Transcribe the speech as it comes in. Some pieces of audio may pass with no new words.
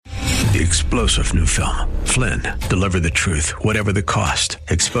The explosive new film, Flynn, deliver the truth, whatever the cost,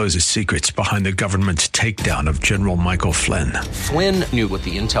 exposes secrets behind the government's takedown of General Michael Flynn. Flynn knew what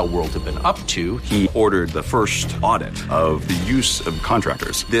the intel world had been up to. He ordered the first audit of the use of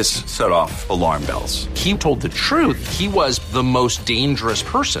contractors. This set off alarm bells. He told the truth. He was the most dangerous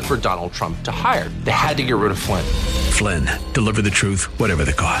person for Donald Trump to hire. They had to get rid of Flynn. Flynn, deliver the truth, whatever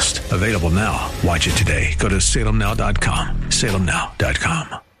the cost. Available now. Watch it today. Go to salemnow.com.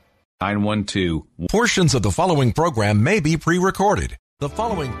 salemnow.com. 912. Portions of the following program may be pre-recorded. The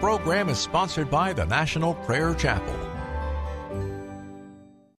following program is sponsored by the National Prayer Chapel.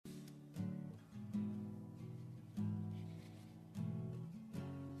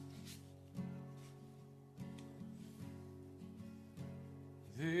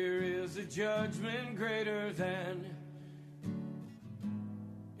 There is a judgment greater than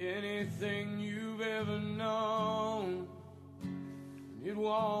anything you've ever known. It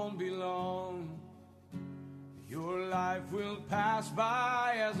won't be long. Your life will pass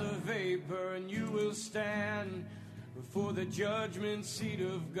by as a vapor, and you will stand before the judgment seat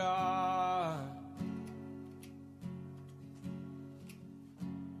of God.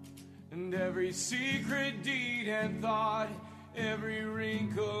 And every secret deed and thought, every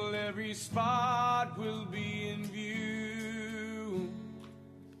wrinkle, every spot will be in view.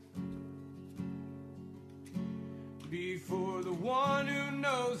 Before the one who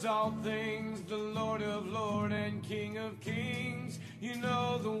knows all things, the Lord of Lords and King of Kings, you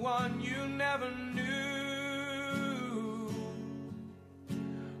know, the one you never knew.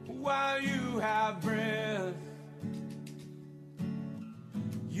 While you have breath,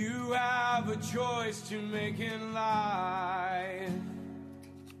 you have a choice to make in life.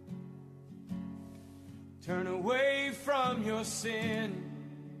 Turn away from your sin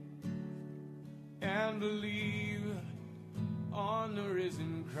and believe on the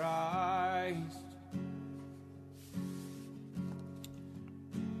risen Christ.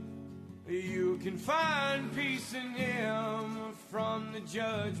 You can find peace in Him from the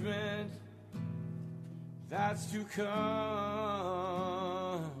judgment that's to come.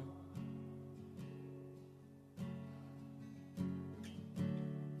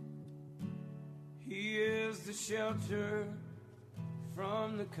 He is the shelter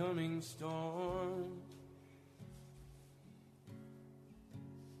from the coming storm.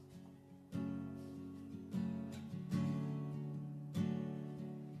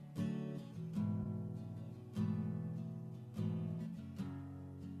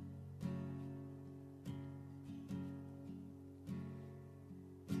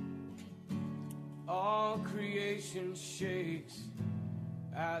 All creation shakes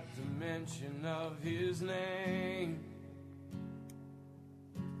at the mention of His name.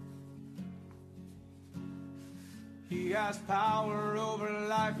 He has power over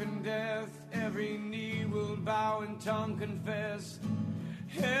life and death. Every knee will bow and tongue confess.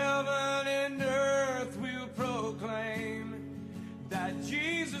 Heaven and earth will proclaim that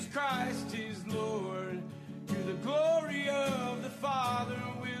Jesus Christ is Lord. To the glory of the Father,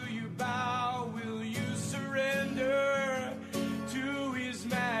 will you bow? Will you surrender to His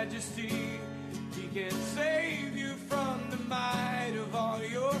majesty? He can save you from the might of all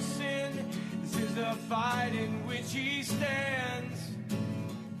your sin. This is the fight in which He stands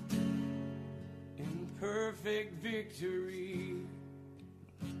in perfect victory.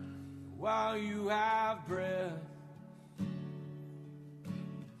 While you have breath,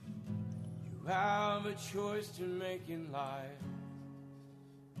 you have a choice to make in life.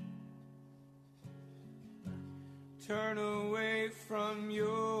 Turn away from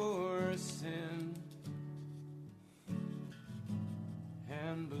your sin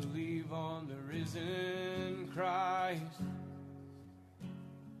and believe on the risen Christ.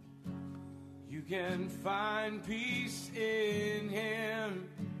 You can find peace in Him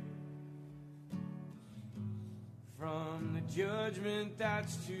from the judgment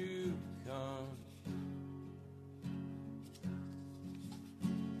that's to come.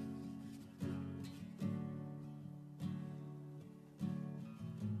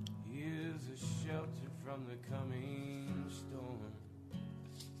 He is a shelter from the coming storm.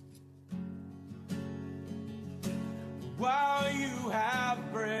 While you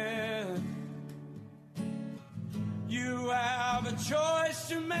have breath, you have a choice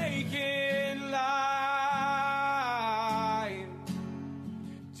to make in life.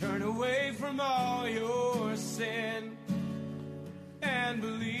 Turn away from all your sin and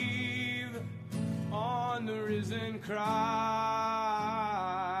believe on the risen Christ.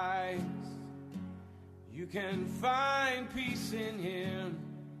 You can find peace in Him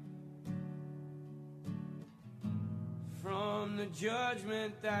from the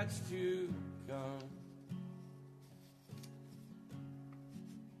judgment that's to come.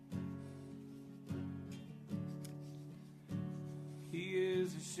 He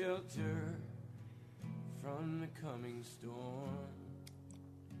is a shelter from the coming storm.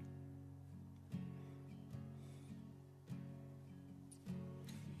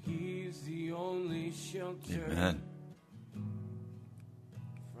 He's the only shelter Amen.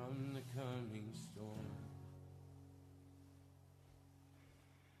 from the coming storm.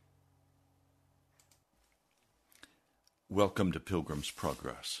 Welcome to Pilgrim's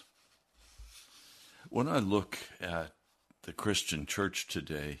Progress. When I look at the Christian church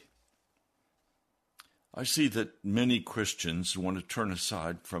today, I see that many Christians want to turn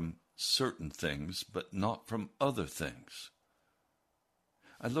aside from certain things, but not from other things.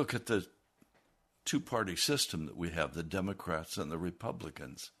 I look at the two-party system that we have, the Democrats and the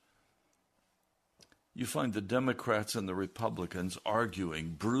Republicans. You find the Democrats and the Republicans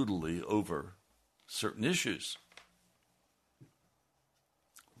arguing brutally over certain issues,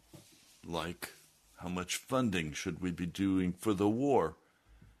 like how much funding should we be doing for the war.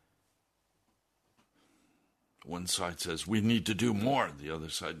 One side says we need to do more. The other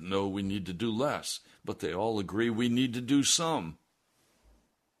side, no, we need to do less. But they all agree we need to do some.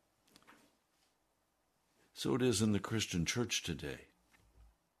 So it is in the Christian church today.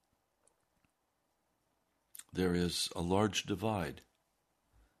 There is a large divide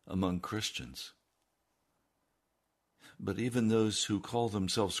among Christians. But even those who call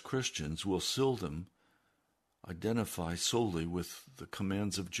themselves Christians will seldom identify solely with the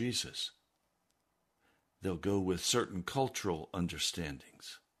commands of Jesus. They'll go with certain cultural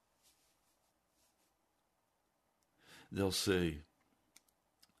understandings. They'll say,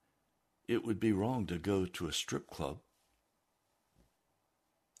 it would be wrong to go to a strip club.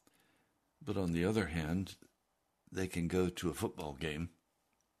 But on the other hand, they can go to a football game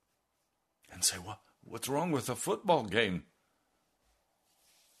and say, what's wrong with a football game?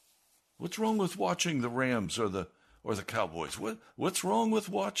 What's wrong with watching the Rams or the Cowboys? What's wrong with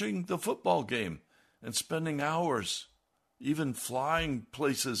watching the football game and spending hours, even flying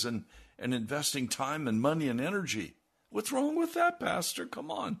places and investing time and money and energy? What's wrong with that, Pastor? Come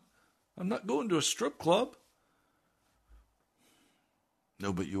on. I'm not going to a strip club.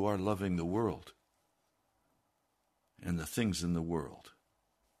 No, but you are loving the world and the things in the world.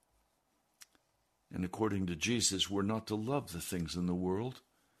 And according to Jesus, we're not to love the things in the world.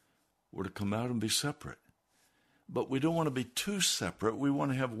 We're to come out and be separate. But we don't want to be too separate. We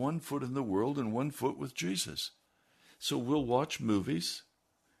want to have one foot in the world and one foot with Jesus. So we'll watch movies,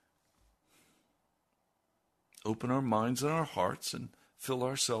 open our minds and our hearts, and fill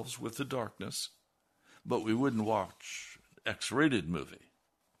ourselves with the darkness. But we wouldn't watch an X-rated movie.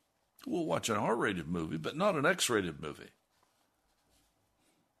 We'll watch an R-rated movie, but not an X-rated movie.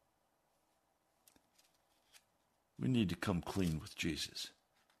 We need to come clean with Jesus.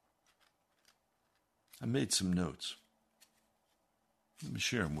 I made some notes. Let me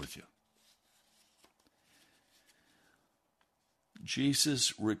share them with you.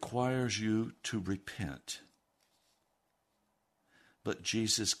 Jesus requires you to repent, but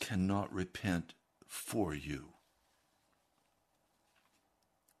Jesus cannot repent for you.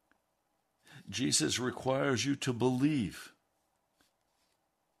 Jesus requires you to believe,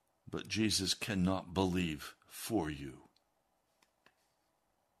 but Jesus cannot believe for you.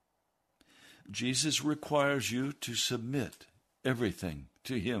 Jesus requires you to submit everything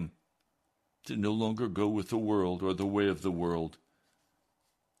to Him, to no longer go with the world or the way of the world,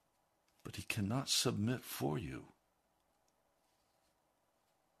 but He cannot submit for you.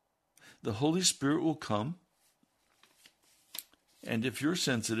 The Holy Spirit will come, and if you're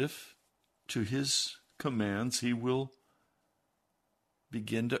sensitive to His commands, He will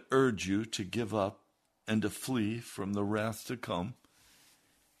begin to urge you to give up and to flee from the wrath to come.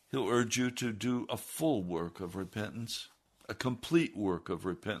 He'll urge you to do a full work of repentance, a complete work of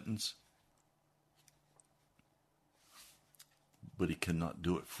repentance. But He cannot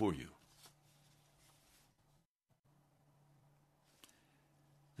do it for you.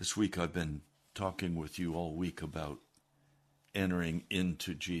 This week I've been talking with you all week about entering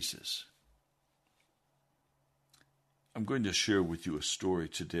into Jesus. I'm going to share with you a story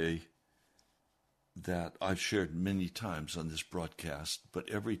today that I've shared many times on this broadcast, but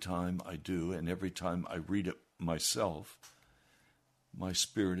every time I do and every time I read it myself, my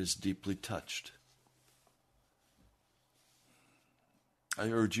spirit is deeply touched. I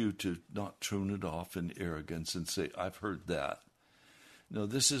urge you to not tune it off in arrogance and say, I've heard that. No,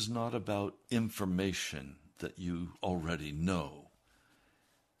 this is not about information that you already know.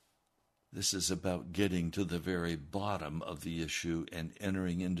 This is about getting to the very bottom of the issue and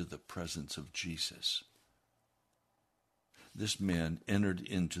entering into the presence of Jesus. This man entered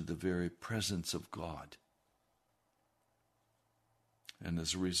into the very presence of God. And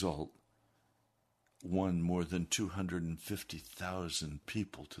as a result, won more than 250,000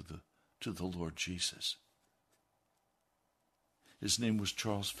 people to the Lord Jesus. His name was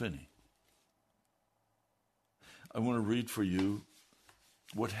Charles Finney. I want to read for you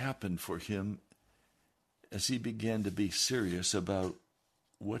what happened for him as he began to be serious about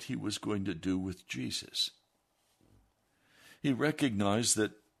what he was going to do with Jesus. He recognized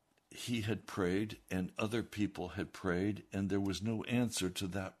that he had prayed and other people had prayed, and there was no answer to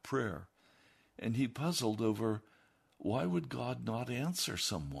that prayer. And he puzzled over, why would God not answer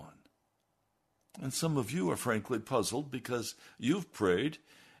someone? And some of you are frankly puzzled because you've prayed,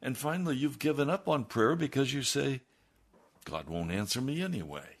 and finally you've given up on prayer because you say, God won't answer me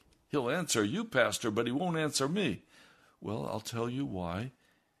anyway. He'll answer you, Pastor, but he won't answer me. Well, I'll tell you why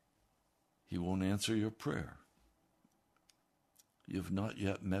he won't answer your prayer. You've not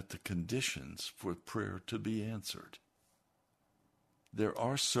yet met the conditions for prayer to be answered. There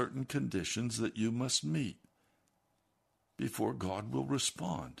are certain conditions that you must meet before God will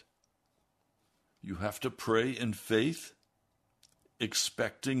respond. You have to pray in faith,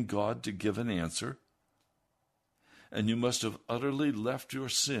 expecting God to give an answer, and you must have utterly left your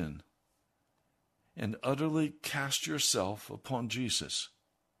sin and utterly cast yourself upon Jesus.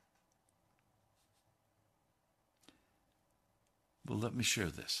 Well, let me share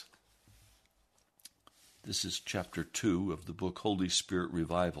this. This is chapter 2 of the book Holy Spirit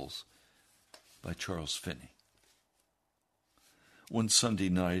Revivals by Charles Finney. One Sunday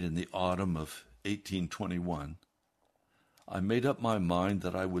night in the autumn of 1821, I made up my mind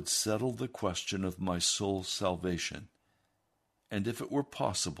that I would settle the question of my soul's salvation, and if it were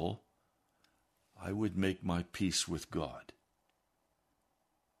possible, I would make my peace with God.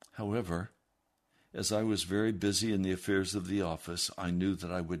 However, as I was very busy in the affairs of the office, I knew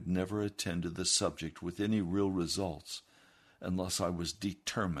that I would never attend to the subject with any real results unless I was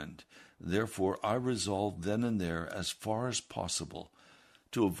determined. Therefore, I resolved then and there, as far as possible,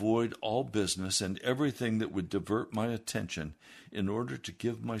 to avoid all business and everything that would divert my attention in order to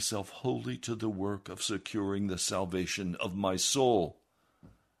give myself wholly to the work of securing the salvation of my soul.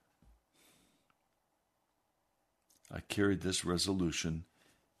 I carried this resolution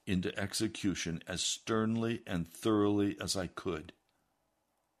into execution as sternly and thoroughly as I could.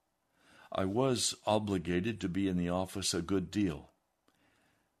 I was obligated to be in the office a good deal,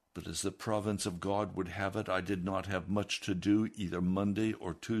 but as the providence of God would have it, I did not have much to do either Monday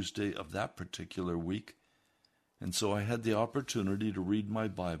or Tuesday of that particular week, and so I had the opportunity to read my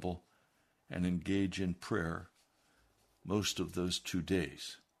Bible and engage in prayer most of those 2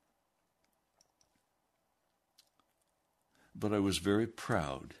 days. But I was very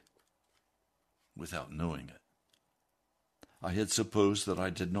proud without knowing it. I had supposed that I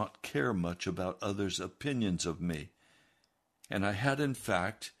did not care much about others' opinions of me, and I had in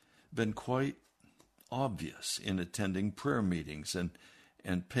fact been quite obvious in attending prayer meetings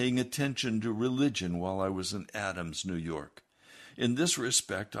and paying attention to religion while I was in Adams, New York. In this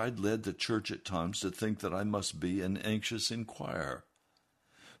respect, I'd led the church at times to think that I must be an anxious inquirer.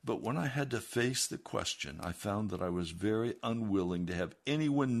 But when I had to face the question, I found that I was very unwilling to have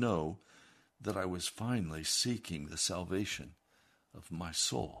anyone know that I was finally seeking the salvation of my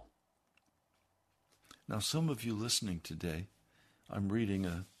soul. Now, some of you listening today, I'm reading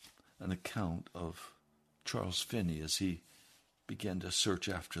an account of Charles Finney as he began to search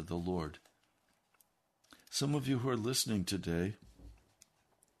after the Lord. Some of you who are listening today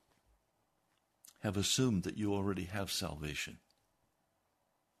have assumed that you already have salvation,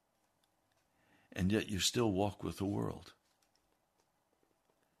 and yet you still walk with the world.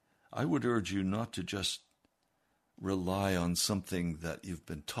 I would urge you not to just rely on something that you've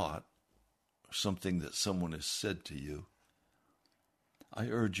been taught, or something that someone has said to you. I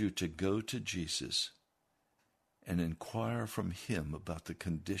urge you to go to Jesus and inquire from him about the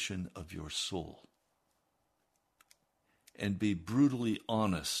condition of your soul. And be brutally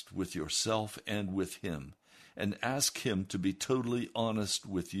honest with yourself and with him, and ask him to be totally honest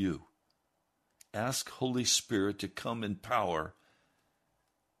with you. Ask Holy Spirit to come in power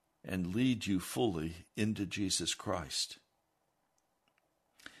and lead you fully into Jesus Christ.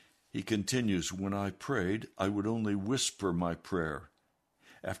 He continues, when I prayed, I would only whisper my prayer,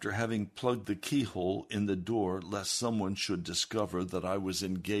 after having plugged the keyhole in the door lest someone should discover that I was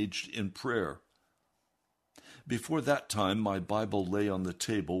engaged in prayer. Before that time, my Bible lay on the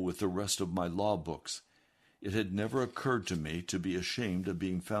table with the rest of my law books. It had never occurred to me to be ashamed of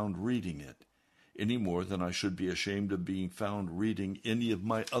being found reading it, any more than I should be ashamed of being found reading any of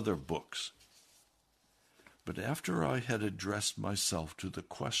my other books. But after I had addressed myself to the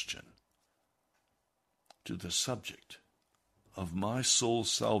question, to the subject of my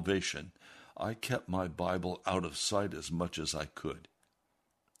soul's salvation, I kept my Bible out of sight as much as I could.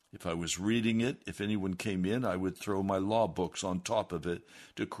 If I was reading it, if anyone came in, I would throw my law books on top of it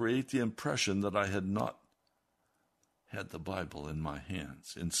to create the impression that I had not had the Bible in my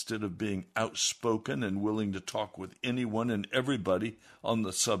hands. Instead of being outspoken and willing to talk with anyone and everybody on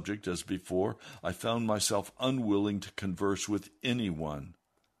the subject as before, I found myself unwilling to converse with anyone.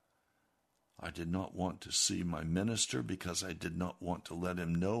 I did not want to see my minister because I did not want to let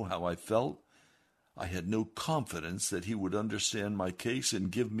him know how I felt. I had no confidence that he would understand my case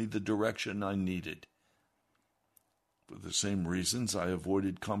and give me the direction I needed. For the same reasons, I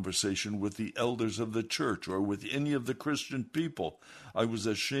avoided conversation with the elders of the church or with any of the Christian people. I was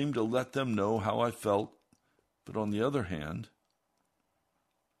ashamed to let them know how I felt, but on the other hand,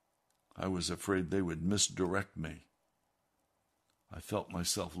 I was afraid they would misdirect me. I felt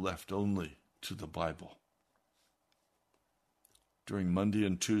myself left only to the Bible. During Monday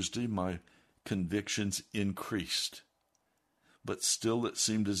and Tuesday, my convictions increased, but still it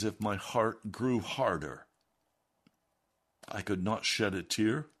seemed as if my heart grew harder. I could not shed a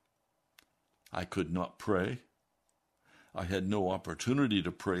tear. I could not pray. I had no opportunity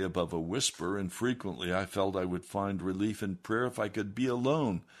to pray above a whisper, and frequently I felt I would find relief in prayer if I could be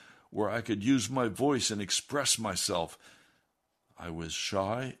alone, where I could use my voice and express myself. I was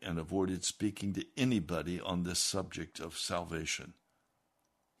shy and avoided speaking to anybody on this subject of salvation.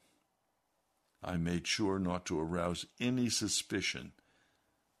 I made sure not to arouse any suspicion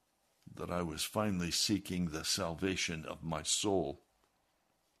that I was finally seeking the salvation of my soul.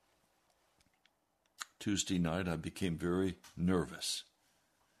 Tuesday night I became very nervous,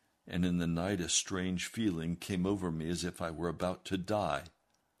 and in the night a strange feeling came over me as if I were about to die.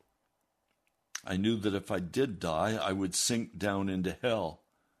 I knew that if I did die, I would sink down into hell,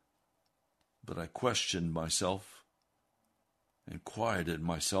 but I questioned myself and quieted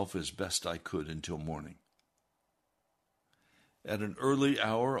myself as best I could until morning. At an early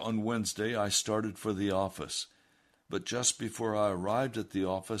hour on Wednesday, I started for the office, but just before I arrived at the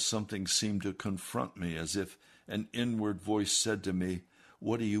office, something seemed to confront me as if an inward voice said to me,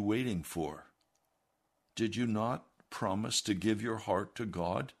 "What are you waiting for? Did you not promise to give your heart to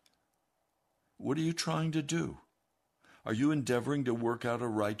God? What are you trying to do? Are you endeavoring to work out a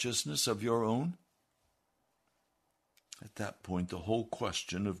righteousness of your own?" At that point, the whole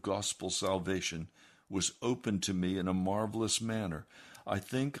question of gospel salvation was opened to me in a marvelous manner. I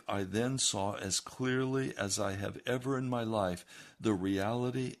think I then saw as clearly as I have ever in my life the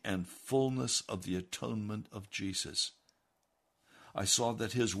reality and fullness of the atonement of Jesus. I saw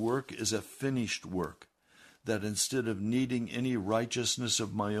that his work is a finished work, that instead of needing any righteousness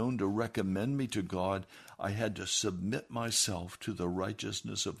of my own to recommend me to God, I had to submit myself to the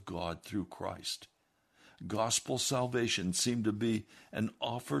righteousness of God through Christ. Gospel salvation seemed to be an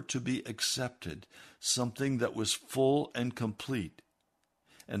offer to be accepted, something that was full and complete.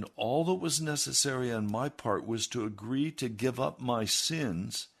 And all that was necessary on my part was to agree to give up my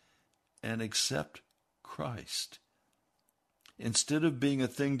sins and accept Christ. Instead of being a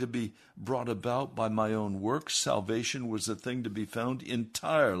thing to be brought about by my own works, salvation was a thing to be found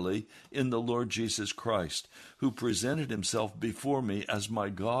entirely in the Lord Jesus Christ, who presented himself before me as my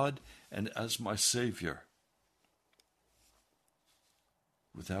God and as my Savior.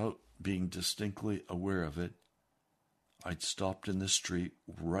 Without being distinctly aware of it, I'd stopped in the street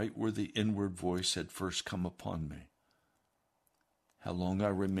right where the inward voice had first come upon me. How long I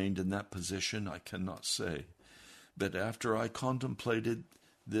remained in that position, I cannot say. But after I contemplated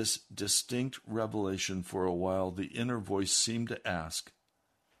this distinct revelation for a while, the inner voice seemed to ask,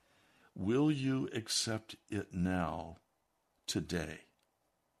 "Will you accept it now, today?"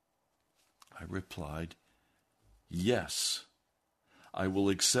 I replied, "Yes. I will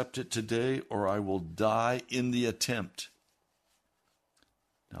accept it today, or I will die in the attempt."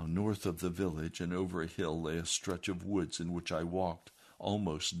 Now, north of the village and over a hill lay a stretch of woods in which I walked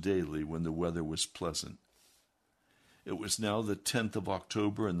almost daily when the weather was pleasant. It was now the 10th of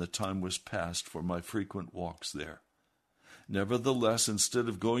October, and the time was past for my frequent walks there. Nevertheless, instead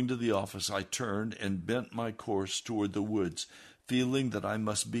of going to the office, I turned and bent my course toward the woods, feeling that I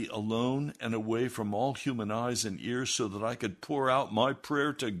must be alone and away from all human eyes and ears so that I could pour out my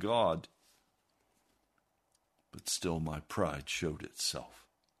prayer to God. But still my pride showed itself.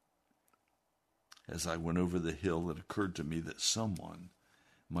 As I went over the hill, it occurred to me that someone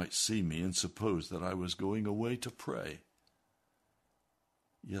might see me and suppose that I was going away to pray.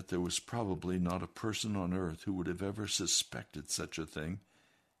 Yet there was probably not a person on earth who would have ever suspected such a thing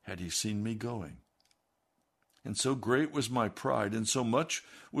had he seen me going. And so great was my pride, and so much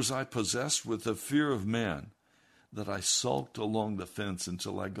was I possessed with the fear of man, that I sulked along the fence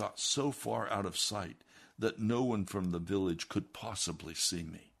until I got so far out of sight that no one from the village could possibly see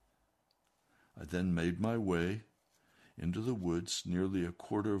me. I then made my way into the woods nearly a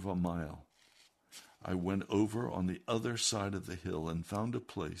quarter of a mile. I went over on the other side of the hill and found a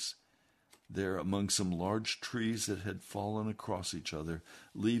place there among some large trees that had fallen across each other,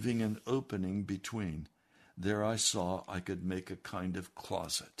 leaving an opening between. There I saw I could make a kind of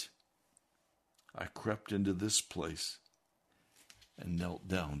closet. I crept into this place and knelt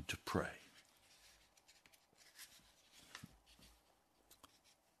down to pray.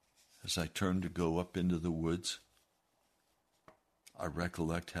 As I turned to go up into the woods, I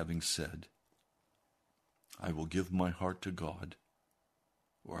recollect having said, I will give my heart to God,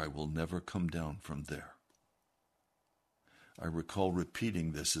 or I will never come down from there. I recall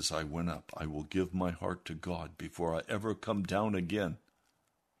repeating this as I went up. I will give my heart to God before I ever come down again.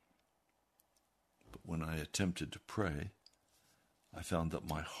 But when I attempted to pray, I found that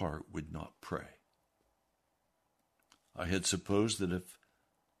my heart would not pray. I had supposed that if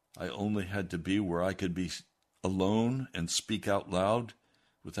I only had to be where I could be alone and speak out loud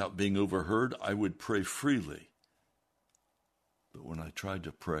without being overheard, I would pray freely. But when I tried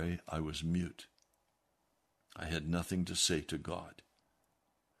to pray, I was mute. I had nothing to say to God.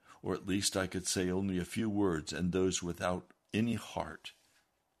 Or at least I could say only a few words, and those without any heart.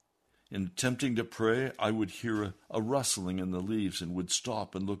 In attempting to pray, I would hear a rustling in the leaves and would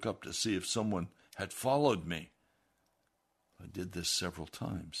stop and look up to see if someone had followed me. I did this several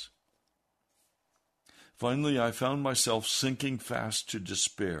times. Finally, I found myself sinking fast to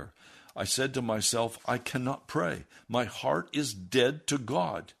despair. I said to myself, I cannot pray. My heart is dead to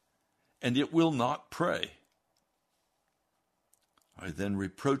God, and it will not pray. I then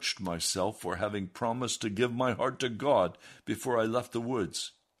reproached myself for having promised to give my heart to God before I left the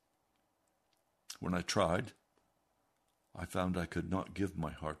woods. When I tried, I found I could not give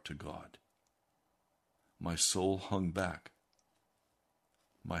my heart to God. My soul hung back.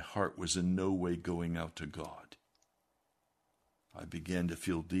 My heart was in no way going out to God. I began to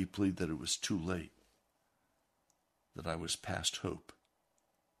feel deeply that it was too late, that I was past hope,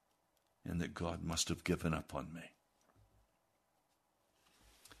 and that God must have given up on me.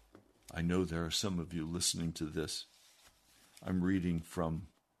 I know there are some of you listening to this. I'm reading from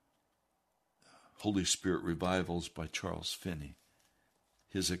Holy Spirit Revivals by Charles Finney,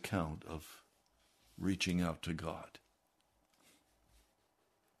 his account of reaching out to God.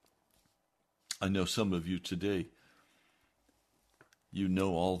 I know some of you today, you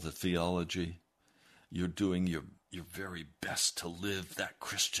know all the theology. You're doing your very best to live that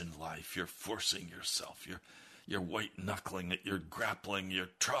Christian life. You're forcing yourself. You're white-knuckling it. You're grappling. You're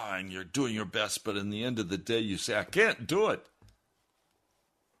trying. You're doing your best. But in the end of the day, you say, I can't do it.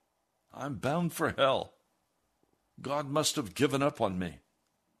 I'm bound for hell. God must have given up on me.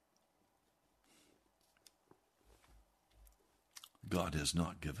 God has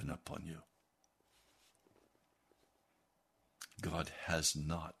not given up on you. God has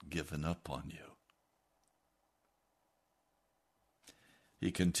not given up on you.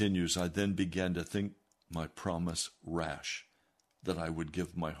 He continues, I then began to think my promise rash, that I would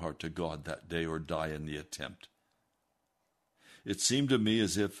give my heart to God that day or die in the attempt. It seemed to me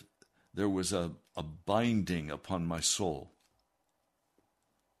as if there was a binding upon my soul.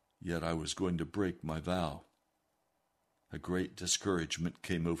 Yet I was going to break my vow. A great discouragement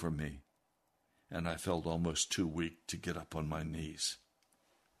came over me, and I felt almost too weak to get up on my knees.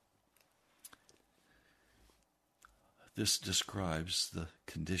 This describes the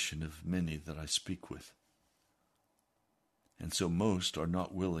condition of many that I speak with. And so most are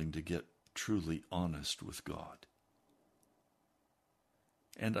not willing to get truly honest with God.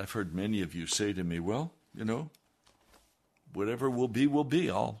 And I've heard many of you say to me, well, whatever will be, will be.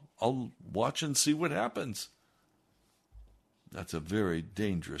 I'll watch and see what happens. That's a very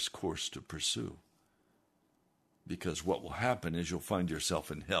dangerous course to pursue. Because what will happen is you'll find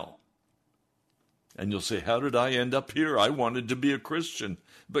yourself in hell. And you'll say, how did I end up here? I wanted to be a Christian,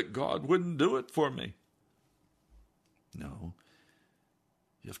 but God wouldn't do it for me. No,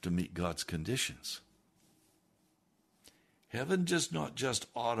 you have to meet God's conditions. Heaven does not just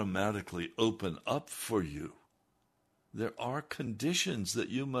automatically open up for you. There are conditions that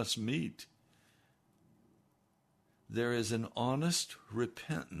you must meet. There is an honest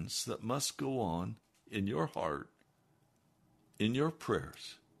repentance that must go on in your heart, in your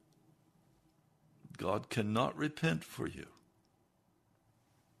prayers, God cannot repent for you.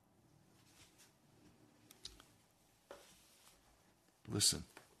 Listen.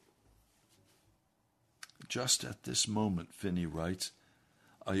 Just at this moment, Finney writes,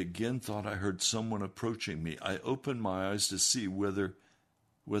 I again thought I heard someone approaching me. I opened my eyes to see whether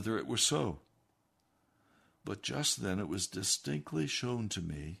it were so. But just then it was distinctly shown to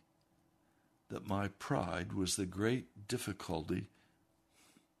me that my pride was the great difficulty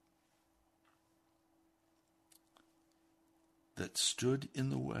that stood in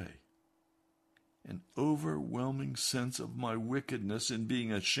the way. An overwhelming sense of my wickedness in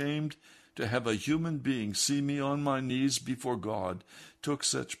being ashamed to have a human being see me on my knees before God took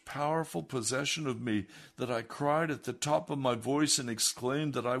such powerful possession of me that I cried at the top of my voice and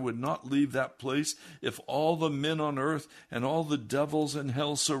exclaimed that I would not leave that place if all the men on earth and all the devils in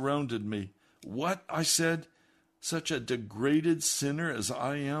hell surrounded me. What, I said, such a degraded sinner as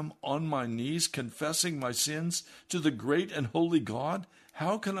I am, on my knees confessing my sins to the great and holy God?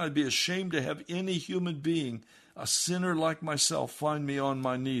 How can I be ashamed to have any human being, a sinner like myself, find me on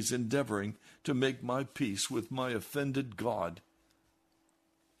my knees endeavoring to make my peace with my offended God?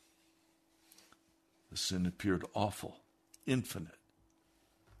 The sin appeared awful, infinite.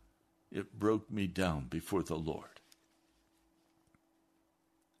 It broke me down before the Lord.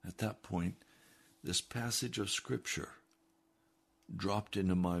 At that point, this passage of Scripture dropped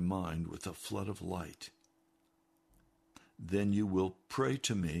into my mind with a flood of light. Then you will pray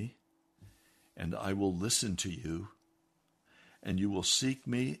to me, and I will listen to you, and you will seek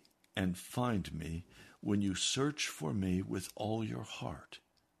me and find me when you search for me with all your heart.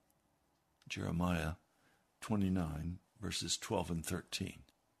 Jeremiah 29, verses 12 and 13.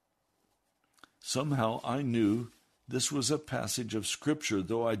 Somehow I knew this was a passage of Scripture,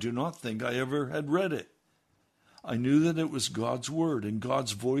 though I do not think I ever had read it. I knew that it was God's word and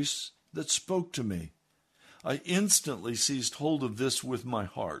God's voice that spoke to me. I instantly seized hold of this with my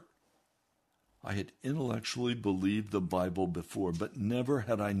heart. I had intellectually believed the Bible before, but never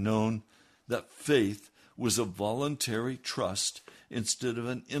had I known that faith was a voluntary trust instead of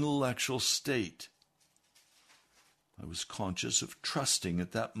an intellectual state. I was conscious of trusting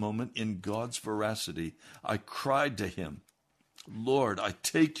at that moment in God's veracity. I cried to him, Lord, I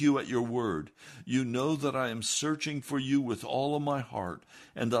take you at your word. You know that I am searching for you with all of my heart,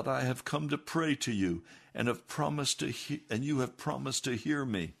 and that I have come to pray to you, and you have promised to hear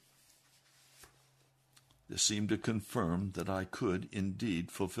me. This seemed to confirm that I could indeed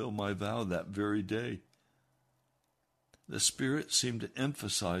fulfill my vow that very day. The Spirit seemed to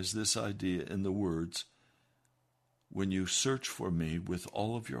emphasize this idea in the words, when you search for me with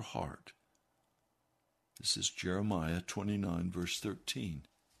all of your heart. This is Jeremiah 29, verse 13.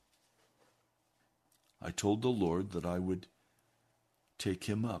 I told the Lord that I would take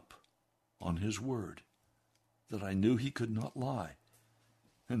him up on his word, that I knew he could not lie,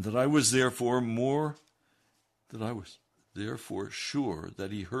 and that I was therefore sure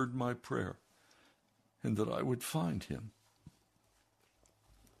that he heard my prayer, and that I would find him.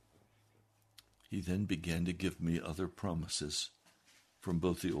 He then began to give me other promises from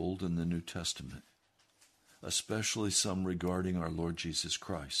both the Old and the New Testament, especially some regarding our Lord Jesus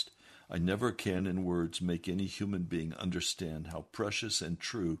Christ. I never can in words make any human being understand how precious and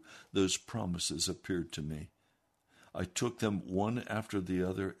true those promises appeared to me. I took them one after the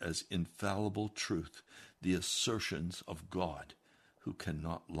other as infallible truth, the assertions of God who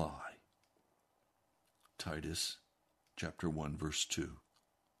cannot lie. Titus chapter 1, verse 2.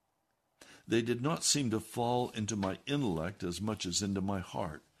 They did not seem to fall into my intellect as much as into my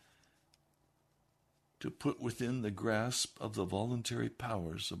heart, to put within the grasp of the voluntary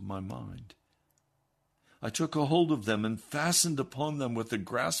powers of my mind. I took a hold of them and fastened upon them with the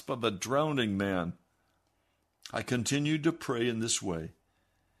grasp of a drowning man. I continued to pray in this way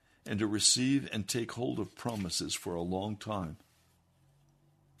and to receive and take hold of promises for a long time.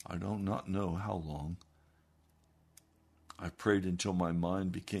 I do not know how long. I prayed until my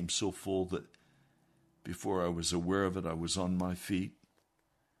mind became so full that before I was aware of it, I was on my feet,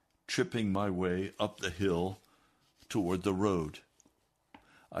 tripping my way up the hill toward the road.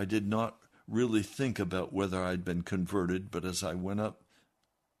 I did not really think about whether I'd been converted, but as I went up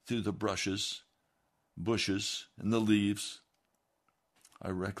through the bushes, and the leaves, I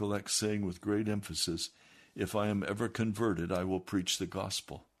recollect saying with great emphasis, if I am ever converted, I will preach the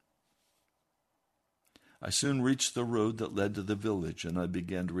gospel. I soon reached the road that led to the village, and I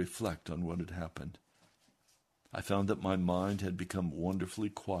began to reflect on what had happened. I found that my mind had become wonderfully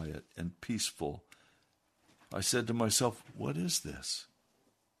quiet and peaceful. I said to myself, what is this?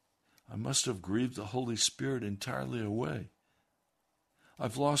 I must have grieved the Holy Spirit entirely away.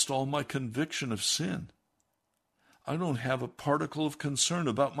 I've lost all my conviction of sin. I don't have a particle of concern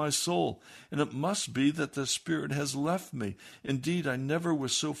about my soul, and it must be that the Spirit has left me. Indeed, I never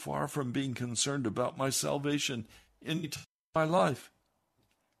was so far from being concerned about my salvation in any time of my life.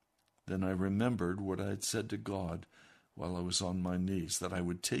 Then I remembered what I had said to God while I was on my knees, that I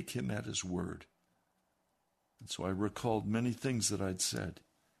would take him at his word. And so I recalled many things that I'd said,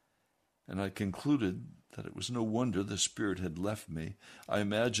 and I concluded that it was no wonder the Spirit had left me. I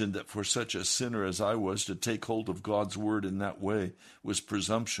imagined that for such a sinner as I was, to take hold of God's word in that way was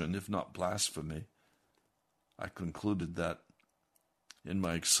presumption, if not blasphemy. I concluded that in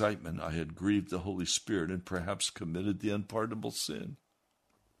my excitement I had grieved the Holy Spirit and perhaps committed the unpardonable sin.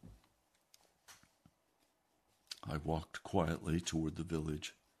 I walked quietly toward the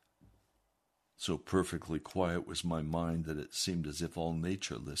village. So perfectly quiet was my mind that it seemed as if all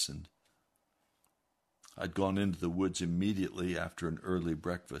nature listened. I'd gone into the woods immediately after an early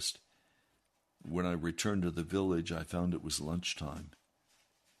breakfast. When I returned to the village, I found it was lunchtime.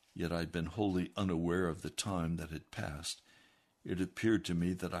 Yet I'd been wholly unaware of the time that had passed. It appeared to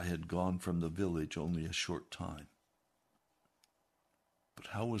me that I had gone from the village only a short time. But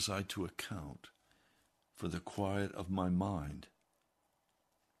how was I to account for the quiet of my mind?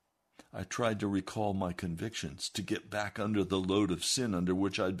 I tried to recall my convictions, to get back under the load of sin under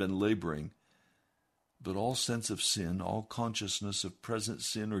which I'd been laboring. But all sense of sin, all consciousness of present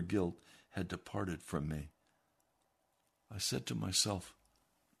sin or guilt had departed from me. I said to myself,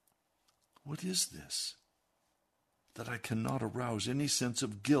 what is this? That I cannot arouse any sense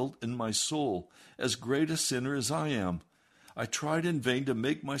of guilt in my soul, as great a sinner as I am. I tried in vain to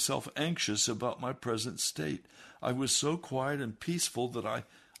make myself anxious about my present state. I was so quiet and peaceful that I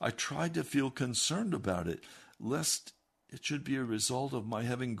tried to feel concerned about it, lest it should be a result of my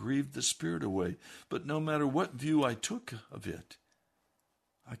having grieved the Spirit away. But no matter what view I took of it,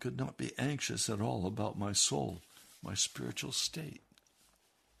 I could not be anxious at all about my soul, my spiritual state.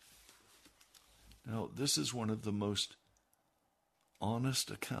 Now, this is one of the most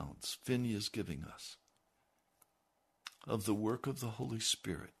honest accounts Finney is giving us of the work of the Holy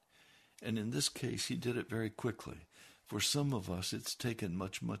Spirit. And in this case, he did it very quickly. For some of us, it's taken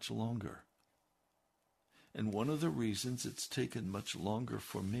much, much longer. And one of the reasons it's taken much longer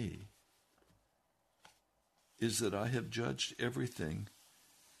for me is that I have judged everything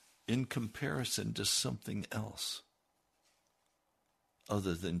in comparison to something else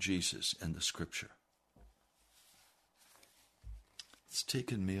other than Jesus and the Scripture. It's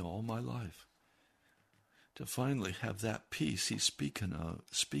taken me all my life to finally have that peace he's speaking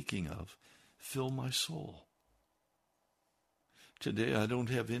of fill my soul. Today, I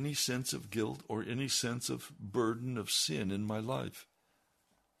don't have any sense of guilt or any sense of burden of sin in my life.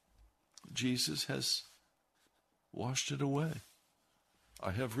 Jesus has washed it away.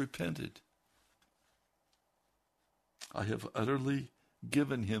 I have repented. I have utterly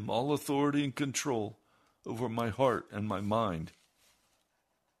given him all authority and control over my heart and my mind.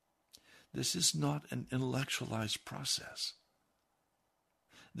 This is not an intellectualized process.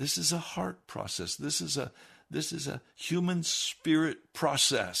 This is a heart process. This is a human spirit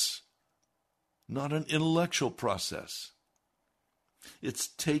process, not an intellectual process. It's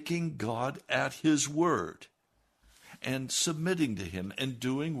taking God at his word and submitting to him and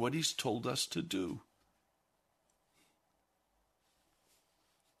doing what he's told us to do.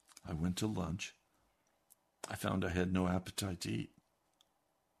 I went to lunch. I found I had no appetite to eat.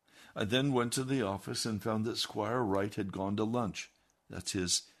 I then went to the office and found that Squire Wright had gone to lunch. That's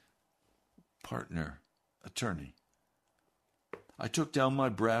his partner, attorney. I took down my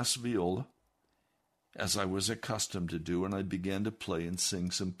brass viola, as I was accustomed to do, and I began to play and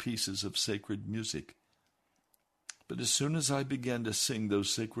sing some pieces of sacred music. But as soon as I began to sing those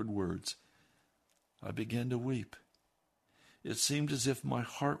sacred words, I began to weep. It seemed as if my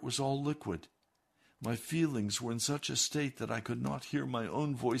heart was all liquid. My feelings were in such a state that I could not hear my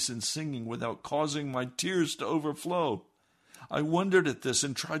own voice in singing without causing my tears to overflow. I wondered at this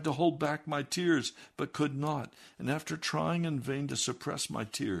and tried to hold back my tears, but could not, and after trying in vain to suppress my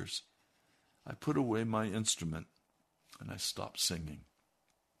tears, I put away my instrument and I stopped singing.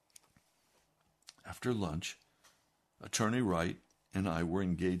 After lunch, Attorney Wright and I were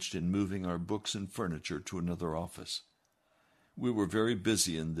engaged in moving our books and furniture to another office. We were very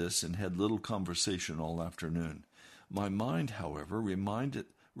busy in this and had little conversation all afternoon. My mind, however, remained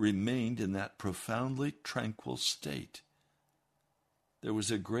in that profoundly tranquil state. There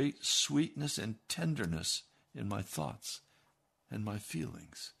was a great sweetness and tenderness in my thoughts and my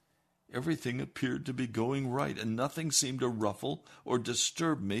feelings. Everything appeared to be going right, and nothing seemed to ruffle or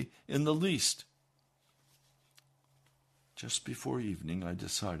disturb me in the least. Just before evening, I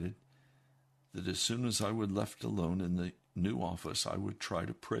decided that as soon as I was left alone in the new office, I would try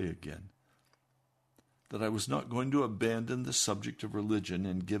to pray again. That I was not going to abandon the subject of religion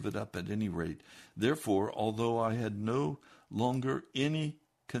and give it up at any rate. Therefore, although I had no longer any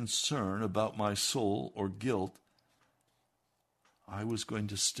concern about my soul or guilt, I was going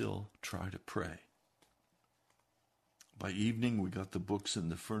to still try to pray. By evening, we got the books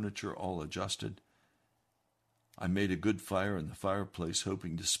and the furniture all adjusted. I made a good fire in the fireplace,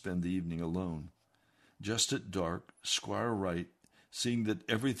 hoping to spend the evening alone. Just at dark, Squire Wright, seeing that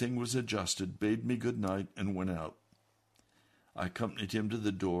everything was adjusted, bade me good night and went out. I accompanied him to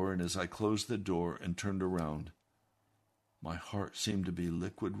the door, and as I closed the door and turned around, my heart seemed to be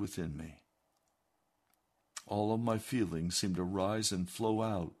liquid within me. All of my feelings seemed to rise and flow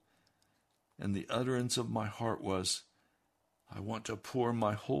out, and the utterance of my heart was, I want to pour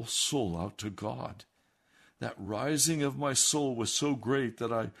my whole soul out to God. That rising of my soul was so great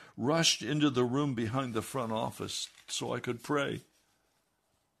that I rushed into the room behind the front office so I could pray.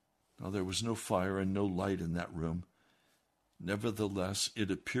 Now, there was no fire and no light in that room. Nevertheless, it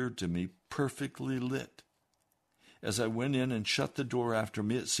appeared to me perfectly lit. As I went in and shut the door after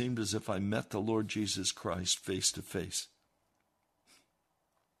me, it seemed as if I met the Lord Jesus Christ face to face.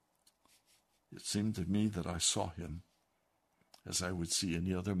 It seemed to me that I saw him as I would see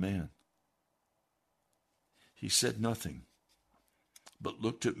any other man. He said nothing, but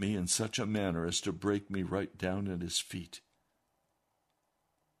looked at me in such a manner as to break me right down at his feet.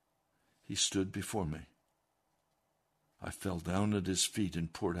 He stood before me. I fell down at his feet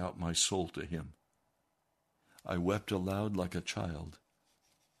and poured out my soul to him. I wept aloud like a child.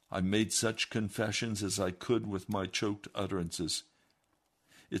 I made such confessions as I could with my choked utterances.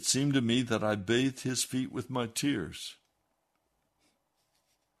 It seemed to me that I bathed his feet with my tears.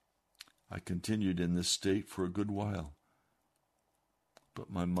 I continued in this state for a good while, but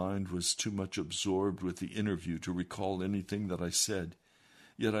my mind was too much absorbed with the interview to recall anything that I said.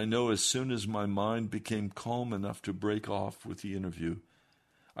 Yet I know as soon as my mind became calm enough to break off with the interview,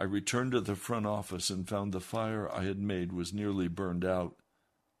 I returned to the front office and found the fire I had made was nearly burned out.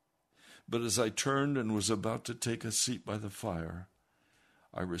 But as I turned and was about to take a seat by the fire,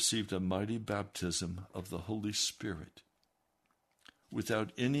 I received a mighty baptism of the Holy Spirit.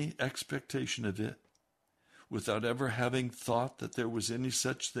 Without any expectation of it, without ever having thought that there was any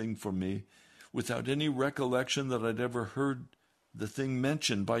such thing for me, without any recollection that I'd ever heard the thing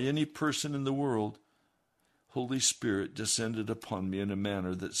mentioned by any person in the world, Holy Spirit descended upon me in a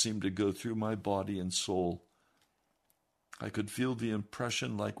manner that seemed to go through my body and soul. I could feel the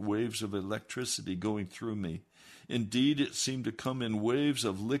impression like waves of electricity going through me. Indeed, it seemed to come in waves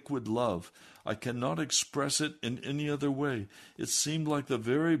of liquid love. I cannot express it in any other way. It seemed like the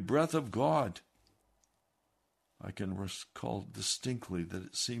very breath of God. I can recall distinctly that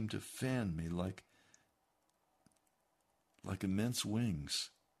it seemed to fan me like immense wings.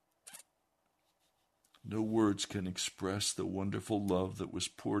 No words can express the wonderful love that was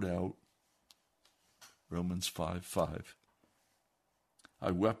poured out. Romans 5:5.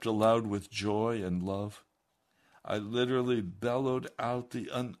 I wept aloud with joy and love. I literally bellowed out the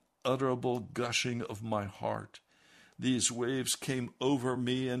unutterable gushing of my heart. These waves came over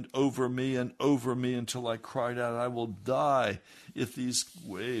me and over me and over me until I cried out, I will die if these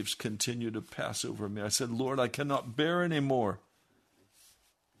waves continue to pass over me. I said, Lord, I cannot bear any more.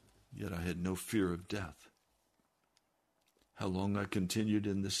 Yet I had no fear of death. How long I continued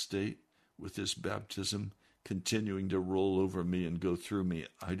in this state with this baptism continuing to roll over me and go through me,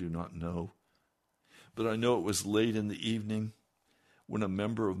 I do not know. But I know it was late in the evening when a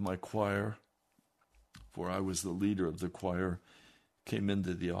member of my choir, for I was the leader of the choir, came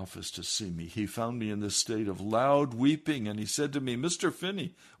into the office to see me. He found me in this state of loud weeping, and he said to me, Mr.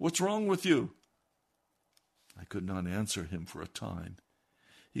 Finney, what's wrong with you? I could not answer him for a time.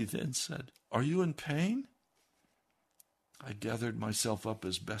 He then said, Are you in pain? I gathered myself up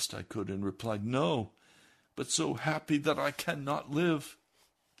as best I could and replied, No, but so happy that I cannot live.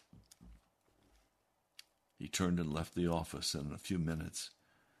 He turned and left the office, and in a few minutes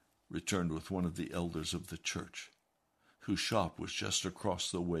returned with one of the elders of the church, whose shop was just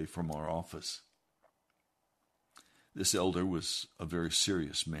across the way from our office. This elder was a very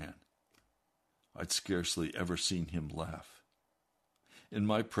serious man. I'd scarcely ever seen him laugh. In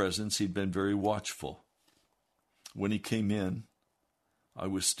my presence, he'd been very watchful. When he came in, I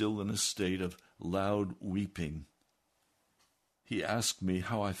was still in a state of loud weeping. He asked me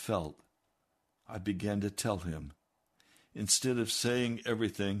how I felt. I began to tell him. Instead of saying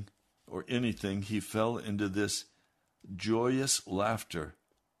everything or anything, he fell into this joyous laughter.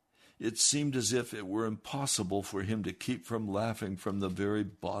 It seemed as if it were impossible for him to keep from laughing from the very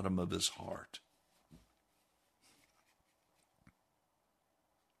bottom of his heart.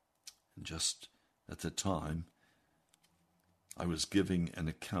 And just at the time I was giving an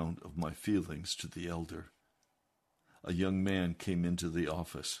account of my feelings to the elder, a young man came into the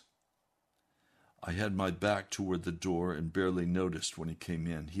office. I had my back toward the door and barely noticed when he came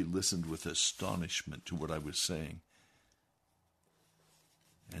in. He listened with astonishment to what I was saying.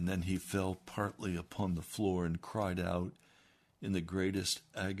 And then he fell partly upon the floor and cried out in the greatest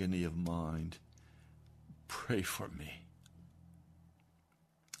agony of mind, "Pray for me.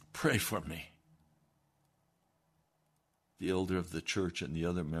 Pray for me." The elder of the church and the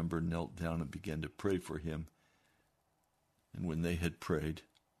other member knelt down and began to pray for him. And when they had prayed,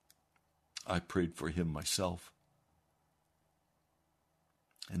 I prayed for him myself.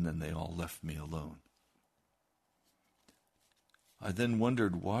 And then they all left me alone. I then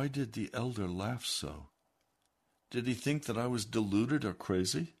wondered, why did the elder laugh so? Did he think that I was deluded or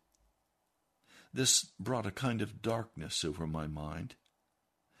crazy? This brought a kind of darkness over my mind.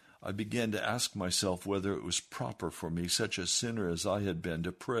 I began to ask myself whether it was proper for me, such a sinner as I had been,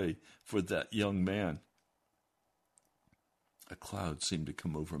 to pray for that young man. A cloud seemed to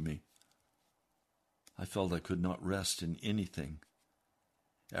come over me. I felt I could not rest in anything.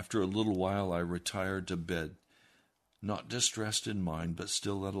 After a little while I retired to bed, not distressed in mind, but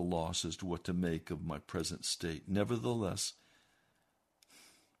still at a loss as to what to make of my present state. Nevertheless,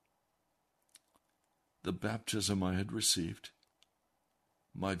 the baptism I had received,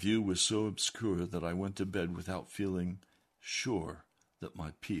 my view was so obscure that I went to bed without feeling sure that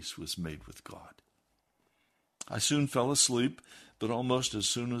my peace was made with God. I soon fell asleep, but almost as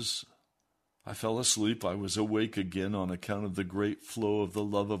soon as I fell asleep, I was awake again on account of the great flow of the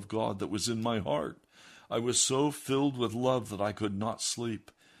love of God that was in my heart. I was so filled with love that I could not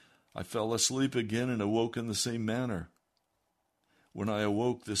sleep. I fell asleep again and awoke in the same manner. When I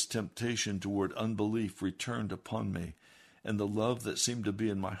awoke, this temptation toward unbelief returned upon me, and the love that seemed to be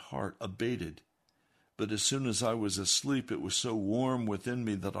in my heart abated. But as soon as I was asleep, it was so warm within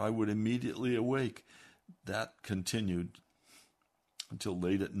me that I would immediately awake. That continued until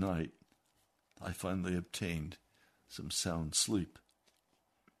late at night. I finally obtained some sound sleep.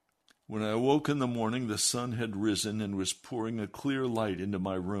 When I awoke in the morning, the sun had risen and was pouring a clear light into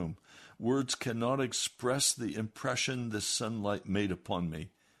my room. Words cannot express the impression this sunlight made upon me.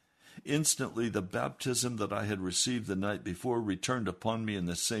 Instantly, the baptism that I had received the night before returned upon me in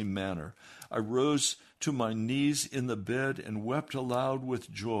the same manner. I rose to my knees in the bed and wept aloud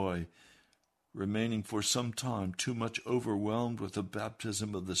with joy, remaining for some time too much overwhelmed with the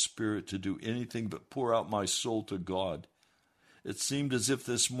baptism of the Spirit to do anything but pour out my soul to God. It seemed as if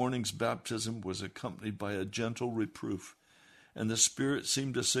this morning's baptism was accompanied by a gentle reproof, and the Spirit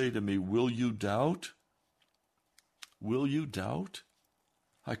seemed to say to me, "Will you doubt? Will you doubt?"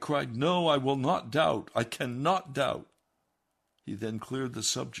 I cried, "No, I will not doubt. I cannot doubt." He then cleared the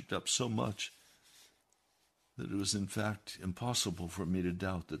subject up so much that it was in fact impossible for me to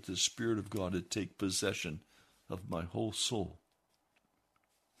doubt that the Spirit of God had taken possession of my whole soul.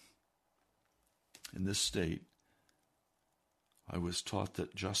 In this state, I was taught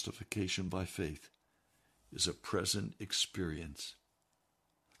that justification by faith is a present experience.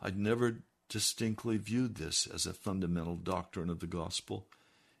 I'd never distinctly viewed this as a fundamental doctrine of the gospel.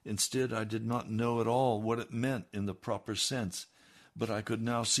 Instead, I did not know at all what it meant in the proper sense, but I could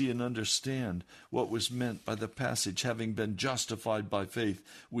now see and understand what was meant by the passage, "Having been justified by faith,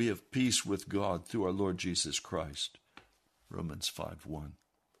 we have peace with God through our Lord Jesus Christ." Romans 5:1.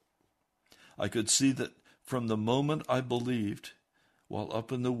 I could see that from the moment I believed, while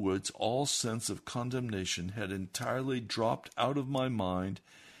up in the woods, all sense of condemnation had entirely dropped out of my mind,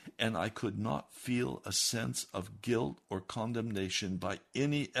 and I could not feel a sense of guilt or condemnation by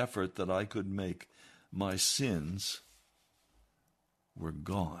any effort that I could make. My sins were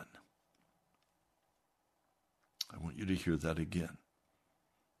gone. I want you to hear that again.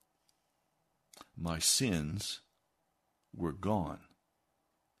 My sins were gone,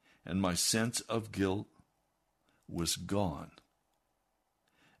 and my sense of guilt was gone,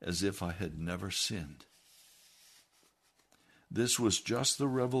 as if I had never sinned. This was just the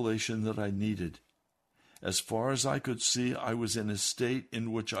revelation that I needed. As far as I could see, I was in a state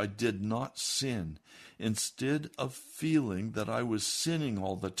in which I did not sin. Instead of feeling that I was sinning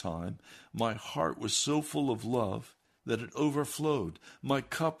all the time, my heart was so full of love that it overflowed. My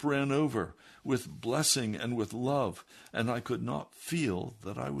cup ran over with blessing and with love, and I could not feel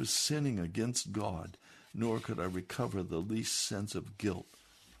that I was sinning against God, nor could I recover the least sense of guilt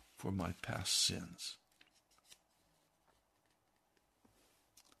for my past sins.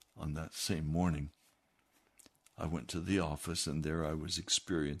 on that same morning, I went to the office, and there I was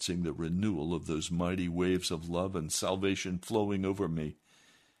experiencing the renewal of those mighty waves of love and salvation flowing over me.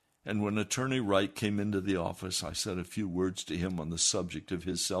 And when Attorney Wright came into the office, I said a few words to him on the subject of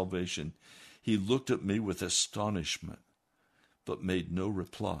his salvation. He looked at me with astonishment, but made no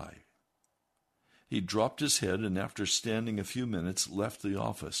reply. He dropped his head, and after standing a few minutes, left the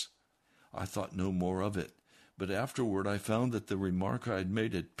office. I thought no more of it, but afterward I found that the remark I had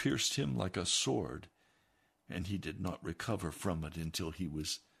made had pierced him like a sword, and he did not recover from it until he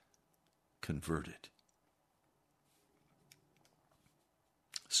was converted.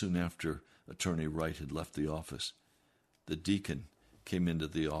 Soon after Attorney Wright had left the office, the deacon came into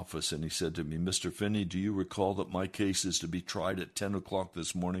the office, and he said to me, "Mr. Finney, do you recall that my case is to be tried at 10 o'clock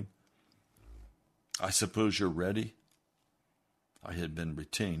this morning? I suppose you're ready?" I had been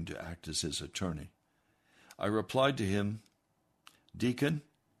retained to act as his attorney. I replied to him, "Deacon,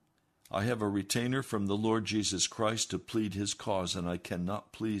 I have a retainer from the Lord Jesus Christ to plead his cause, and I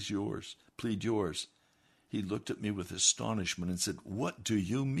cannot plead yours. He looked at me with astonishment and said, "What do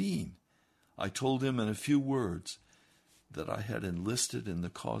you mean?" I told him in a few words that I had enlisted in the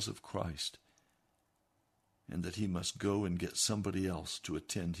cause of Christ and that he must go and get somebody else to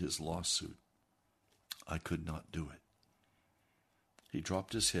attend his lawsuit. I could not do it. He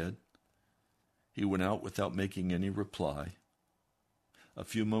dropped his head. He went out without making any reply. A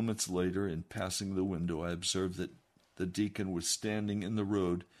few moments later, in passing the window, I observed that the deacon was standing in the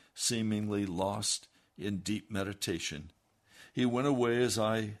road, seemingly lost in deep meditation. He went away, as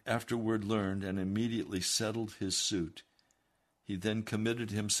I afterward learned, and immediately settled his suit. He then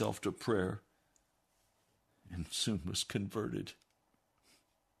committed himself to prayer and soon was converted.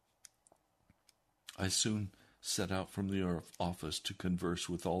 I soon set out from the office to converse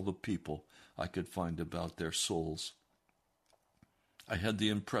with all the people I could find about their souls. I had the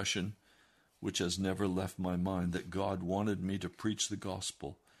impression, which has never left my mind, that God wanted me to preach the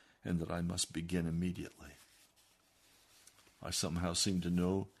gospel and that I must begin immediately. I somehow seemed to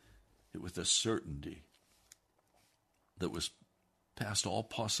know it with a certainty that was past all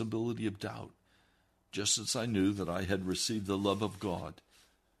possibility of doubt, just as I knew that I had received the love of God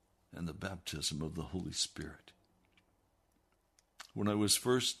and the baptism of the Holy Spirit. When I was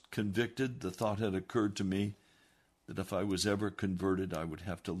first convicted, the thought had occurred to me that if I was ever converted, I would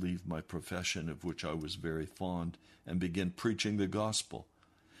have to leave my profession, of which I was very fond, and begin preaching the gospel.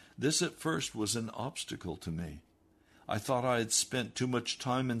 This at first was an obstacle to me. I thought I had spent too much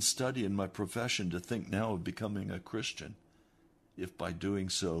time and study in my profession to think now of becoming a Christian, if by doing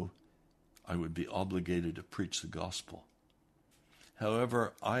so I would be obligated to preach the gospel.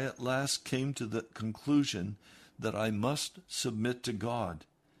 However, I at last came to the conclusion that I must submit to God,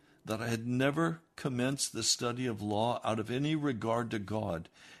 that I had never commenced the study of law out of any regard to God,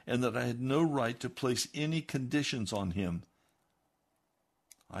 and that I had no right to place any conditions on him.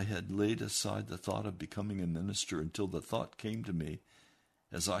 I had laid aside the thought of becoming a minister until the thought came to me,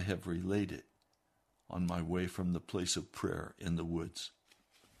 as I have related, on my way from the place of prayer in the woods.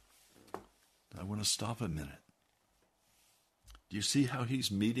 I want to stop a minute. Do you see how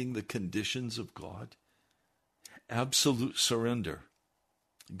he's meeting the conditions of God? Absolute surrender.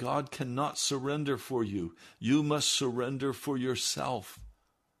 God cannot surrender for you. You must surrender for yourself.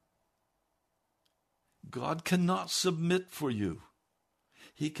 God cannot submit for you.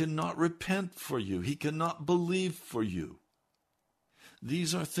 He cannot repent for you. He cannot believe for you.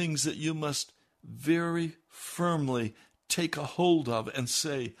 These are things that you must very firmly take a hold of and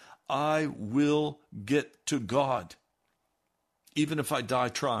say, I will get to God, even if I die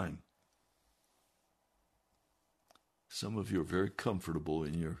trying. Some of you are very comfortable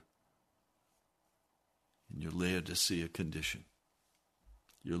in your Laodicea condition.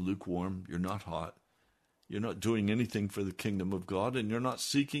 You're lukewarm, you're not hot, you're not doing anything for the kingdom of God, and you're not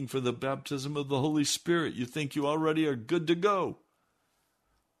seeking for the baptism of the Holy Spirit. You think you already are good to go.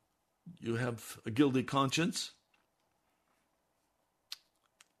 You have a guilty conscience.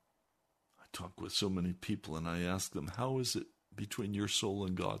 I talk with so many people and I ask them, how is it between your soul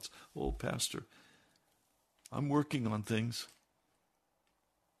and God's? Oh, Pastor, I'm working on things.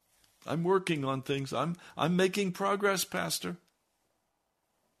 I'm making progress, Pastor.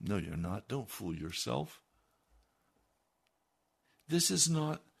 No, you're not. Don't fool yourself. This is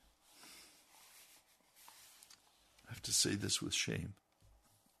not, I have to say this with shame.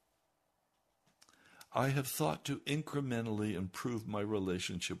 I have thought to incrementally improve my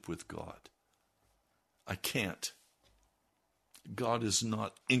relationship with God. I can't. God is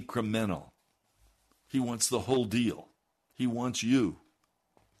not incremental. He wants the whole deal. He wants you.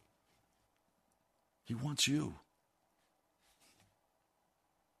 He wants you.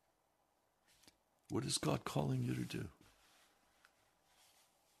 What is God calling you to do?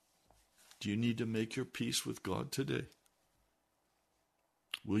 Do you need to make your peace with God today?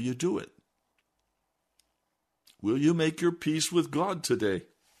 Will you do it? Will you make your peace with God today?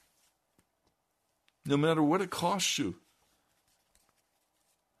 No matter what it costs you.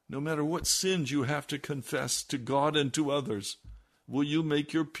 No matter what sins you have to confess to God and to others. Will you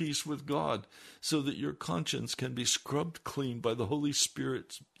make your peace with God so that your conscience can be scrubbed clean by the Holy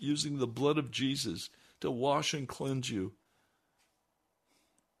Spirit using the blood of Jesus to wash and cleanse you?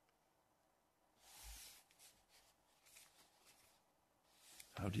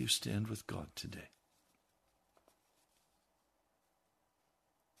 How do you stand with God today?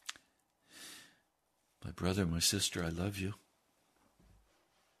 My brother, my sister, I love you.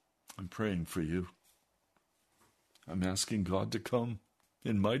 I'm praying for you. I'm asking God to come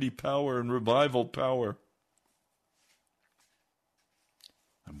in mighty power and revival power.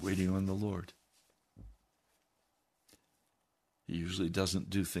 I'm waiting on the Lord. He usually doesn't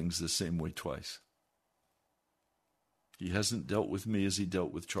do things the same way twice. He hasn't dealt with me as he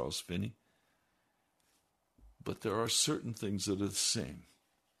dealt with Charles Finney. But there are certain things that are the same.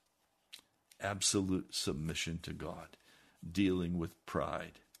 Absolute submission to God, dealing with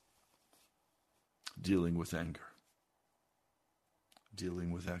pride, dealing with anger,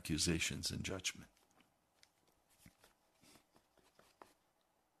 dealing with accusations and judgment.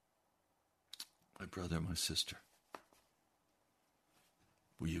 My brother, my sister,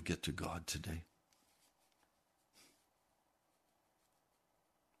 will you get to God today?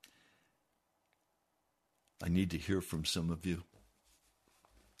 I need to hear from some of you.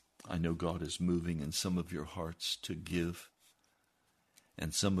 I know God is moving in some of your hearts to give.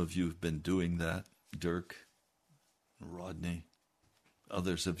 And some of you have been doing that. Dirk, Rodney,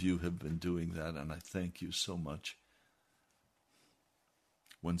 others of you have been doing that, and I thank you so much.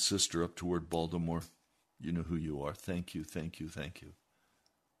 One sister up toward Baltimore, you know who you are. Thank you, thank you, thank you.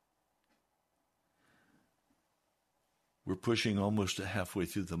 We're pushing almost halfway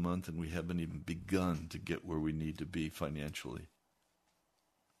through the month, and we haven't even begun to get where we need to be financially.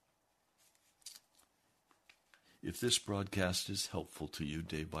 If this broadcast is helpful to you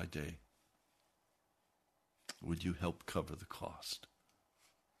day by day, would you help cover the cost?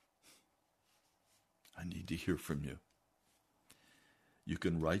 I need to hear from you. You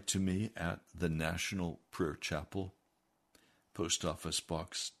can write to me at the National Prayer Chapel, Post Office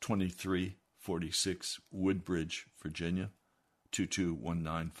Box 2346, Woodbridge, Virginia,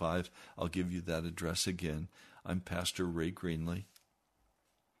 22195. I'll give you that address again. I'm Pastor Ray Greenley.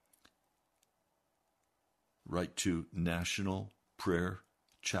 Write to National Prayer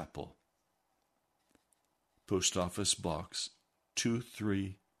Chapel, Post Office Box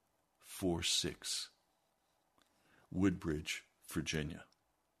 2346, Woodbridge, Virginia,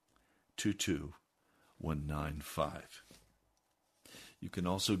 22195. You can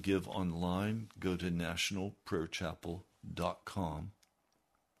also give online. Go to nationalprayerchapel.com.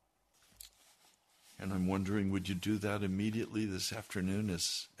 And I'm wondering, would you do that immediately this afternoon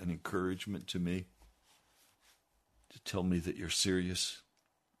as an encouragement to me? To tell me that you're serious?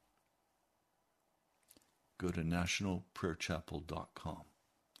 Go to nationalprayerchapel.com.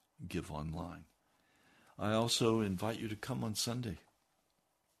 Give online. I also invite you to come on Sunday.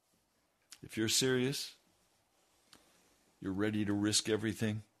 If you're serious, you're ready to risk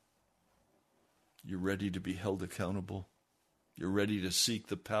everything, you're ready to be held accountable, you're ready to seek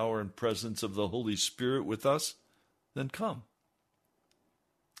the power and presence of the Holy Spirit with us, then come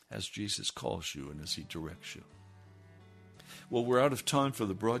as Jesus calls you and as he directs you. Well, we're out of time for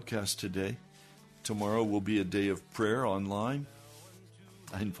the broadcast today. Tomorrow will be a day of prayer online.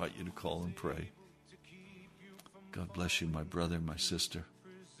 I invite you to call and pray. God bless you, my brother, my sister.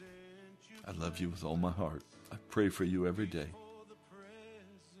 I love you with all my heart. I pray for you every day.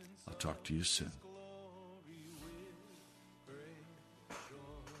 I'll talk to you soon.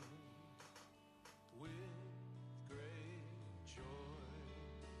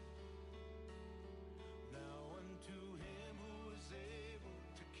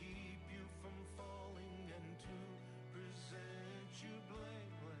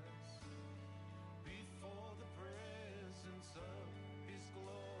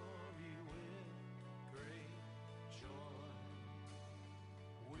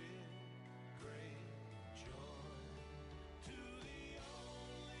 Great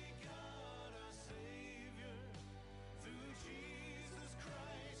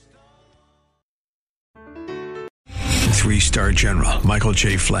 3-star general Michael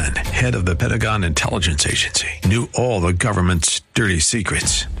J. Flynn, head of the Pentagon Intelligence Agency, knew all the government's dirty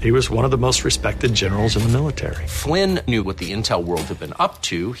secrets. He was one of the most respected generals in the military. Flynn knew what the intel world had been up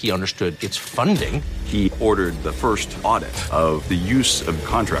to. He understood its funding. He ordered the first audit of the use of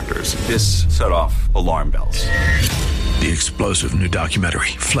contractors. This set off alarm bells. The explosive new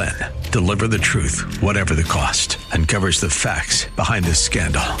documentary, Flynn, Deliver the Truth, Whatever the Cost, uncovers the facts behind this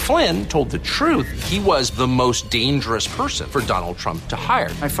scandal. Flynn told the truth. He was the most dangerous person for Donald Trump to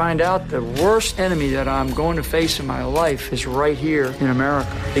hire. I find out the worst enemy that I'm going to face in my life is right here in America.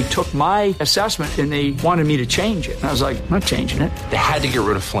 They took my assessment and they wanted me to change it. And I was like, I'm not changing it. They had to get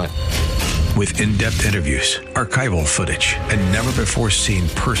rid of Flynn. With in-depth interviews, archival footage, and never-before-seen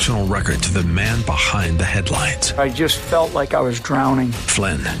personal records of the man behind the headlines. I just felt like I was drowning.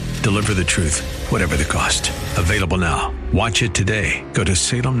 Flynn, Deliver the Truth, Whatever the Cost. Available now. Watch it today. Go to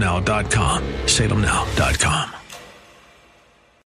salemnow.com. salemnow.com.